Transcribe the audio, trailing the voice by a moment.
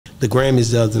the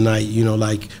Grammys the other night, you know,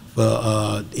 like for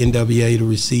NWA to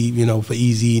receive, you know, for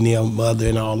Eazy and their mother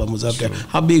and all of them was up there.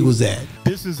 How big was that?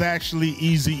 This is actually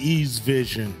Eazy's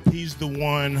vision. He's the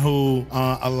one who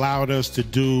allowed us to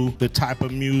do the type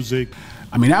of music.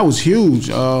 I mean, that was huge.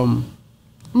 I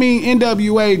mean,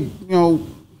 NWA, you know,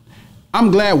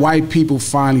 I'm glad white people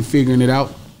finally figuring it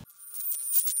out.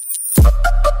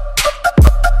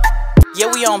 Yeah,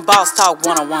 we on Boss Talk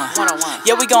 101.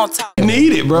 Yeah, we gonna talk. We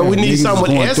need it, bro. Yeah, we need someone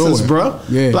with essence, bro.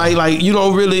 Yeah. Like you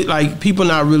don't really, like, people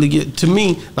not really get, to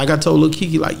me, like I told Lil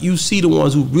Kiki, like, you see the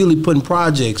ones who really putting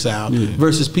projects out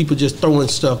versus people just throwing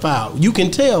stuff out. You can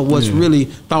tell what's really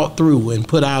thought through and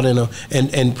put out in a,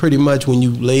 and pretty much when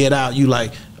you lay it out, you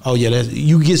like, oh yeah, that's,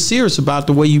 you get serious about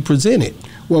the way you present it.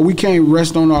 Well, we can't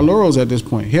rest on our laurels at this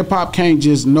point. Hip hop can't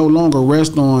just no longer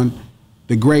rest on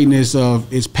the greatness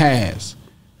of its past.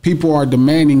 People are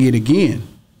demanding it again.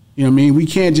 You know what I mean? We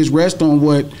can't just rest on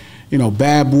what, you know,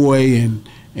 Bad Boy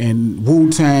and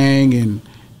Wu-Tang and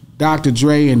Dr.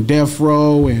 Dre and Death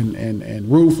Row and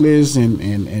Ruthless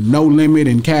and No Limit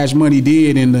and Cash Money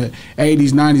did in the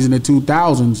 80s, 90s, and the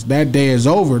 2000s. That day is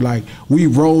over. Like, we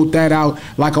rolled that out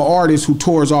like an artist who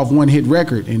tours off one hit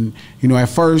record. And, you know, at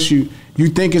first you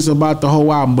think it's about the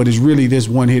whole album, but it's really this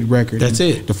one hit record. That's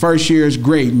it. The first year is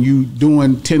great, and you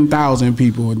doing 10,000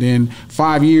 people, and then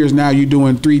 5 years now you're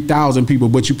doing 3,000 people,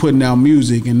 but you're putting out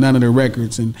music and none of the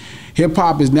records. And hip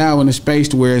hop is now in a space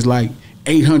to where it's like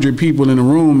 800 people in a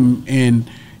room, and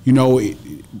you know,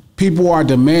 people are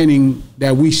demanding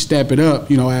that we step it up,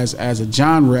 you know, as a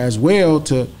genre as well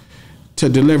to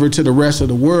deliver to the rest of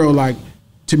the world, like,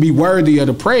 to be worthy of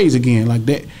the praise again. Like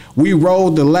that, we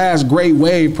rode the last great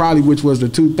wave, probably, which was the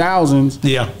 2000s. Yeah.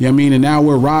 You know what I mean? And now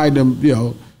we're riding them, you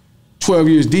know, 12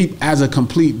 years deep as a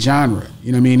complete genre.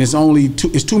 You know what I mean?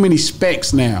 It's too many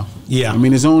specs now. Yeah. I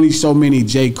mean, there's only so many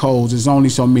J. Coles, there's only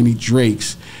so many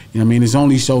Drakes. You know what I mean? There's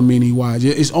only so many Ys.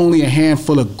 It's only a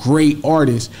handful of great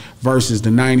artists versus the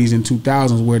 90s and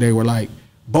 2000s where they were like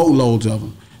boatloads of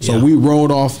them. So we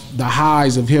rolled off the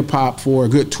highs of hip hop for a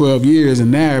good 12 years, and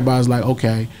now everybody's like,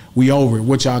 okay, we over it.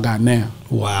 What y'all got now?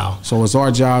 Wow. So it's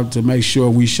our job to make sure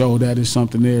we show that there's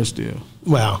something there still.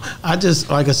 Wow. I just,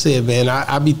 like I said, man,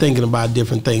 I be thinking about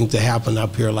different things that happen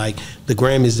up here, like the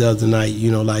Grammys the other night,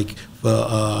 you know, like for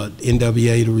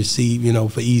NWA to receive, you know,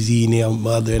 for Eazy and their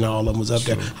mother and all of them was up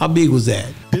there. How big was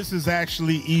that? This is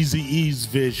actually Eazy's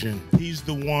vision. He's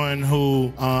the one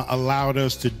who allowed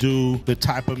us to do the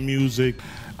type of music.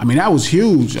 I mean, that was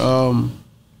huge. I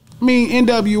mean,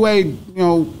 NWA, you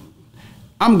know,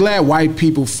 I'm glad white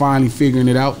people finally figuring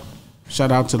it out.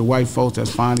 Shout out to the white folks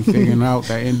that's finally figuring out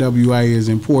that NWA is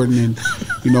important, and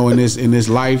you know, in this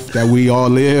life that we all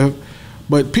live.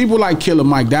 But people like Killer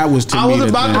Mike, that was to me. I was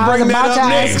about to bring that up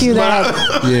next. Ask you that.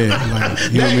 Yeah,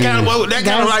 like, that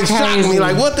kind of like shocked me.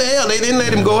 Like, what the hell? They didn't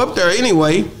let him go up there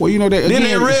anyway. Well, you know, then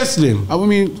they arrested him. I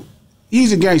mean,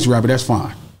 he's a gangster rapper. That's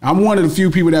fine. I'm one of the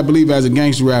few people that believe as a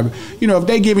gangster rapper, you know, if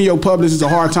they giving your publicists a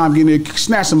hard time getting it,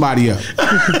 snatch somebody up.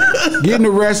 Getting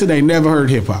arrested, they never heard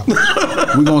hip hop.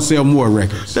 We're gonna sell more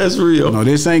records. That's real. You know,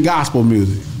 this ain't gospel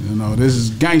music. You know, this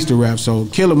is gangster rap. So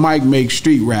Killer Mike makes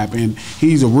street rap, and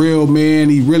he's a real man.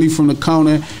 He's really from the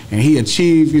corner, and he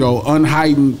achieved, you know,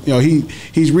 unheightened. You know,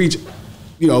 he's reached,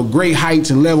 you know, great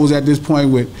heights and levels at this point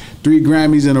with 3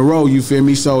 Grammys in a row, you feel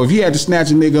me? So if he had to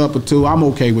snatch a nigga up or two, I'm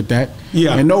okay with that.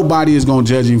 Yeah. And nobody is gonna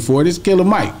judge him for it. It's Killer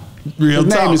Mike. His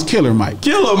name is Killer Mike.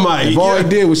 Killer Mike. If all he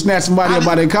did was snatch somebody up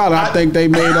by their collar, I think they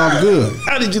made off good.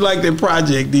 How did you like that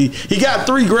project? He got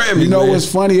 3 Grammys. You know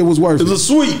what's funny? It was worth it. It was a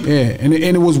sweep. Yeah, and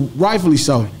it was rightfully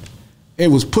so. It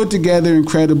was put together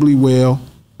incredibly well.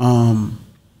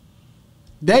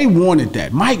 They wanted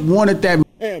that. Mike wanted that.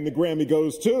 And the Grammy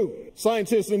goes to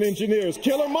scientists and engineers,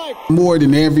 Killer Mike. More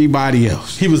than everybody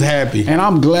else. He was happy. And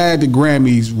I'm glad the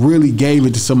Grammys really gave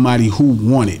it to somebody who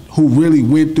wanted, who really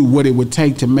went through what it would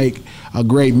take to make a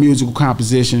great musical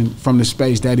composition from the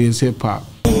space that is hip hop.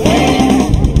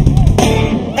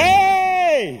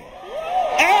 Hey!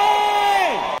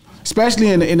 Hey! Especially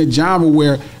in a genre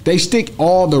where they stick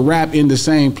all the rap in the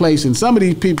same place. And some of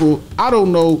these people, I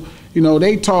don't know, you know,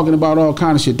 they talking about all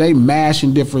kind of shit. They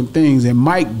mashing different things, and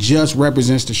Mike just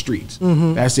represents the streets.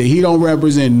 That's it. He don't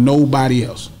represent nobody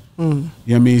else. You know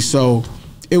what I mean? So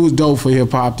it was dope for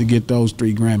hip hop to get those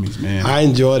 3 Grammys, man. I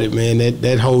enjoyed it, man.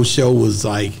 That whole show was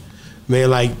like, man,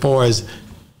 like, far as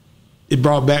it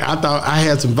brought back, I thought I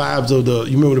had some vibes of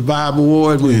you remember the Vibe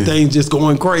Award when things just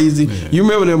going crazy? You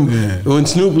remember them when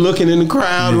Snoop looking in the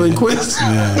crowd when Quincy?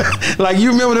 Like,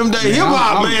 you remember them days? Hip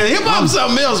hop, man. Hip hop's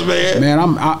something else, man. Man,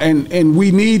 and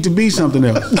we need to be something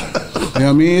else. You know what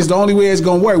I mean? It's the only way it's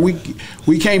gonna work.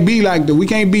 We can't be like we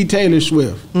can't be Taylor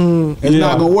Swift. It's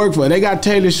not gonna work for her. They got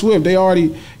Taylor Swift. They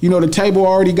already, the table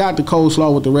already got the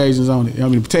coleslaw with the raisins on it. I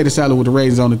mean, potato salad with the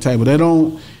raisins on the table. They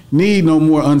don't need no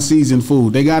more unseasoned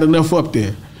food. They got enough up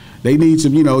there. They need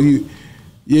some,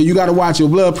 you got to watch your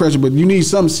blood pressure, but you need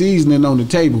some seasoning on the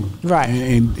table. Right.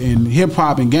 And hip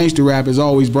hop and gangster rap has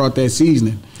always brought that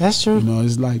seasoning. That's true.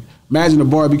 It's like, imagine a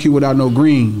barbecue without no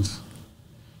greens.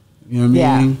 You know what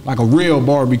I mean? Like a real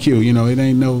barbecue. It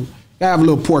ain't no. Have a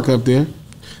little pork up there.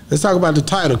 Let's talk about the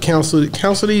title. Counsel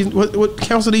these what?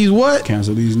 Counsel these what?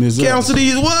 Counsel these nuts. Counsel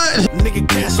these what? Nigga,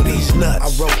 cancel these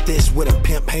nuts. I wrote this with a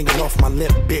pimp hanging off my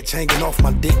lip, bitch hanging off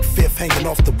my dick, fifth hanging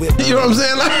off the whip. You know what I'm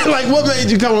saying? Like what made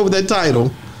you come up with that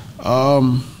title?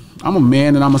 I'm a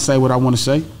man and I'm gonna say what I want to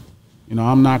say.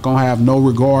 I'm not gonna have no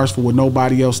regards for what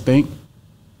nobody else think.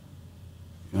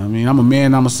 You know what I mean? I'm a man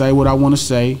and I'm gonna say what I want to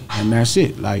say, and that's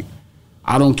it. Like,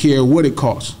 I don't care what it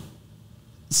costs.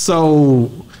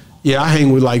 So, yeah, I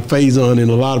hang with like Faison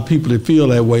and a lot of people that feel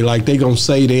that way. Like they gonna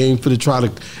say they ain't finna try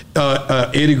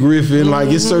to Eddie Griffin. Like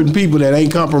it's certain people that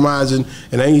ain't compromising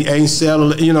and ain't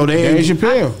selling. They ain't Dave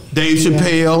Chappelle. Dave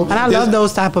Chappelle. And I love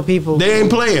those type of people. They ain't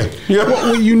playing.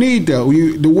 What you need though,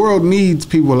 the world needs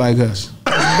people like us.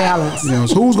 Balance.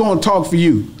 So who's gonna talk for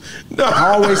you?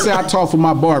 I always say I talk for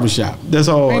my barbershop. That's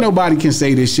all. Ain't nobody can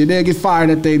say this shit. They'll get fired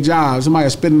at their job. Somebody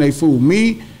spitting their food.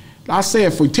 Me, I say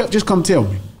it for you. Just come tell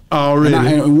me. Already.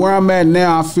 And where I'm at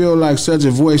now, I feel like such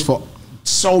a voice for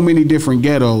so many different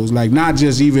ghettos. Like not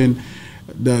just even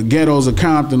the ghettos of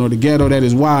Compton or the ghetto that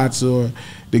is Watts or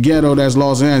the ghetto that's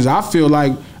Los Angeles. I feel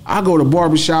like I go to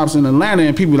barbershops in Atlanta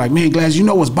and people are like, man, Glass,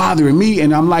 what's bothering me?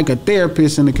 And I'm like a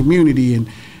therapist in the community. And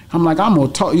I'm like, I'm gonna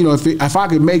talk, if I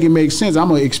could make it make sense, I'm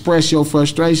gonna express your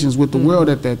frustrations with the world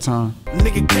at that time.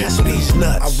 Nigga, cancel these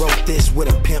nuts. I wrote this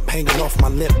with a pimp hanging off my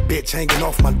lip, bitch hanging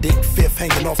off my dick, fifth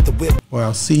hanging off the whip.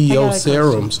 Wow, CEO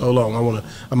Serums. Hold on,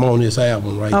 I'm on this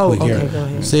album quick here. Go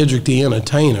ahead. Cedric the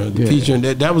Entertainer, featuring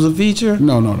that was a feature.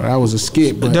 No, that was a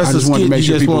skit. But I just wanted to make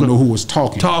sure people knew who was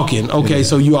talking. Okay,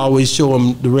 so you always show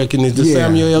them the recognition to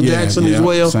Samuel L. Jackson as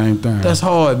well. Same thing. That's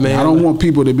hard, man. I don't want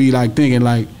people to be like thinking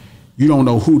like you don't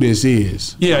know who this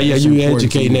is. Yeah, you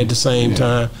educating at the same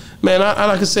time. Man, I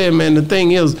like I said, man, the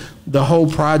thing is, the whole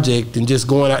project and just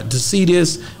going out to see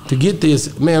this, to get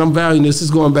this, man, I'm valuing this. It's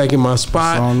going back in my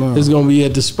spot. It's going to be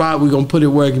at the spot. We're going to put it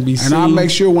where it can be seen. And I'll make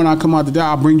sure when I come out the door,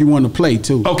 I'll bring you one to play,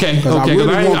 too. Okay. Because I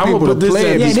really want people to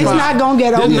play it. Yeah, this not going to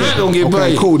get over. This not going to get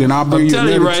played. Okay, cool. Then I'll bring you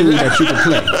another two that you can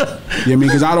play. You know what I mean?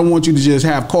 Because I don't want you to just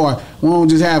have car. We don't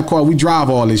just have car. We drive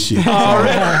all this shit. All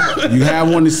right. You have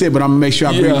one to sit, but I'm going to make sure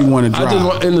I bring you one to drive. I just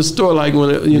want in the store, like when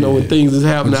when things is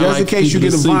happening. Just in case you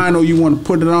get a vinyl, you want to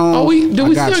put it on. Oh, we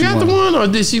still got the one, or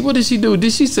did she? What did she do?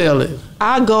 Did she sell it?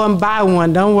 I'll go and buy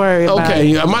one. Don't worry about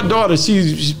it. My daughter,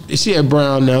 she had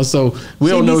Brown now, so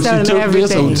we don't know if she took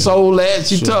everything. this or sold that.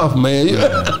 She tough, man.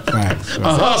 A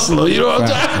hustler, you know what I'm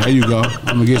saying? There you go.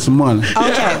 I'm going to get some money.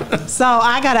 Okay, so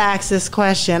I got to ask this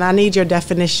question. I need your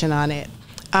definition on it.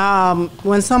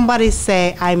 When somebody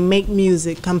say, I make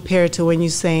music compared to when you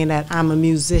saying that I'm a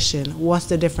musician, what's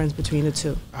the difference between the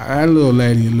two? That little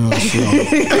lady a little slow.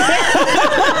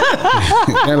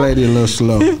 That lady a little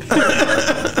slow.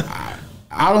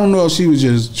 I don't know if she was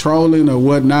just trolling or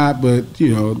whatnot, but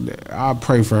I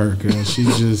pray for her because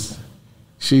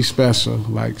she's special,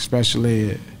 like special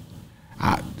ed.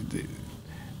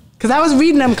 Because I was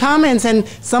reading them comments and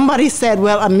somebody said,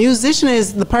 well, a musician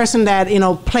is the person that,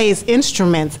 plays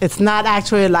instruments. It's not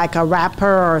actually like a rapper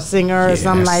or a singer or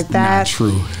something like that. Not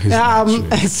true.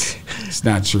 It's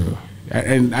not true.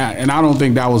 And I don't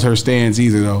think that was her stance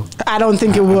either, though. I don't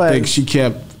think it was. I think she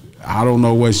kept, I don't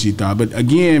know what she thought. But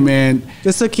again, man.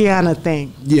 It's a Kiana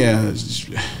thing. Yeah.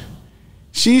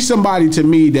 She's somebody to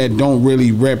me that don't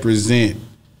really represent.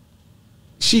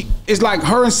 It's like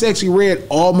her and Sexy Red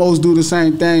almost do the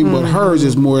same thing, but hers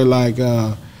is more like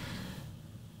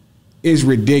it's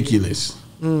ridiculous.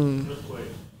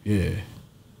 Yeah,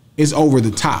 it's over the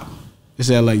top.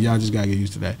 It's LA. Y'all just gotta get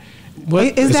used to that.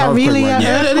 Is that really an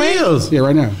earthquake? Yeah, it is. Yeah,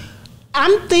 right now.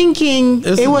 I'm thinking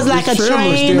it was like a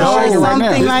train or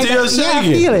something like that. Yeah, I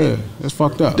feel it. Yeah, that's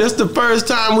fucked up. That's the first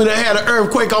time we done had an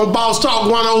earthquake on Boss Talk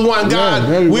 101.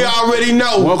 God, we already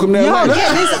know. Welcome to LA.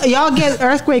 Y'all get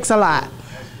earthquakes a lot.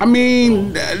 I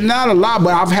mean, not a lot,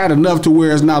 but I've had enough to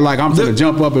where it's not like I'm gonna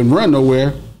jump up and run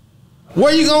nowhere.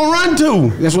 Where you gonna run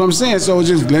to? That's what I'm saying. So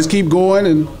just let's keep going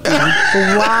and.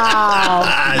 Wow.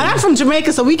 And I'm from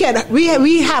Jamaica, so we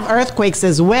have earthquakes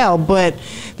as well. But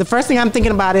the first thing I'm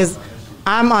thinking about is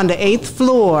I'm on the 8th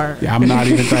floor. Yeah, I'm not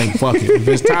even thinking. Fuck it. If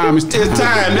it's time, it's time. It's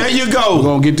time. There you go. We're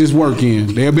gonna get this work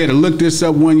in. They better look this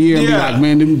up one year and be like,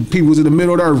 man, them people was in the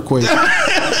middle of the earthquake.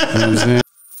 what I'm saying?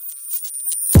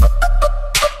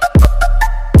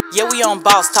 Yeah, we on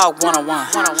Boss Talk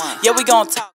 101. Yeah, we gon' talk.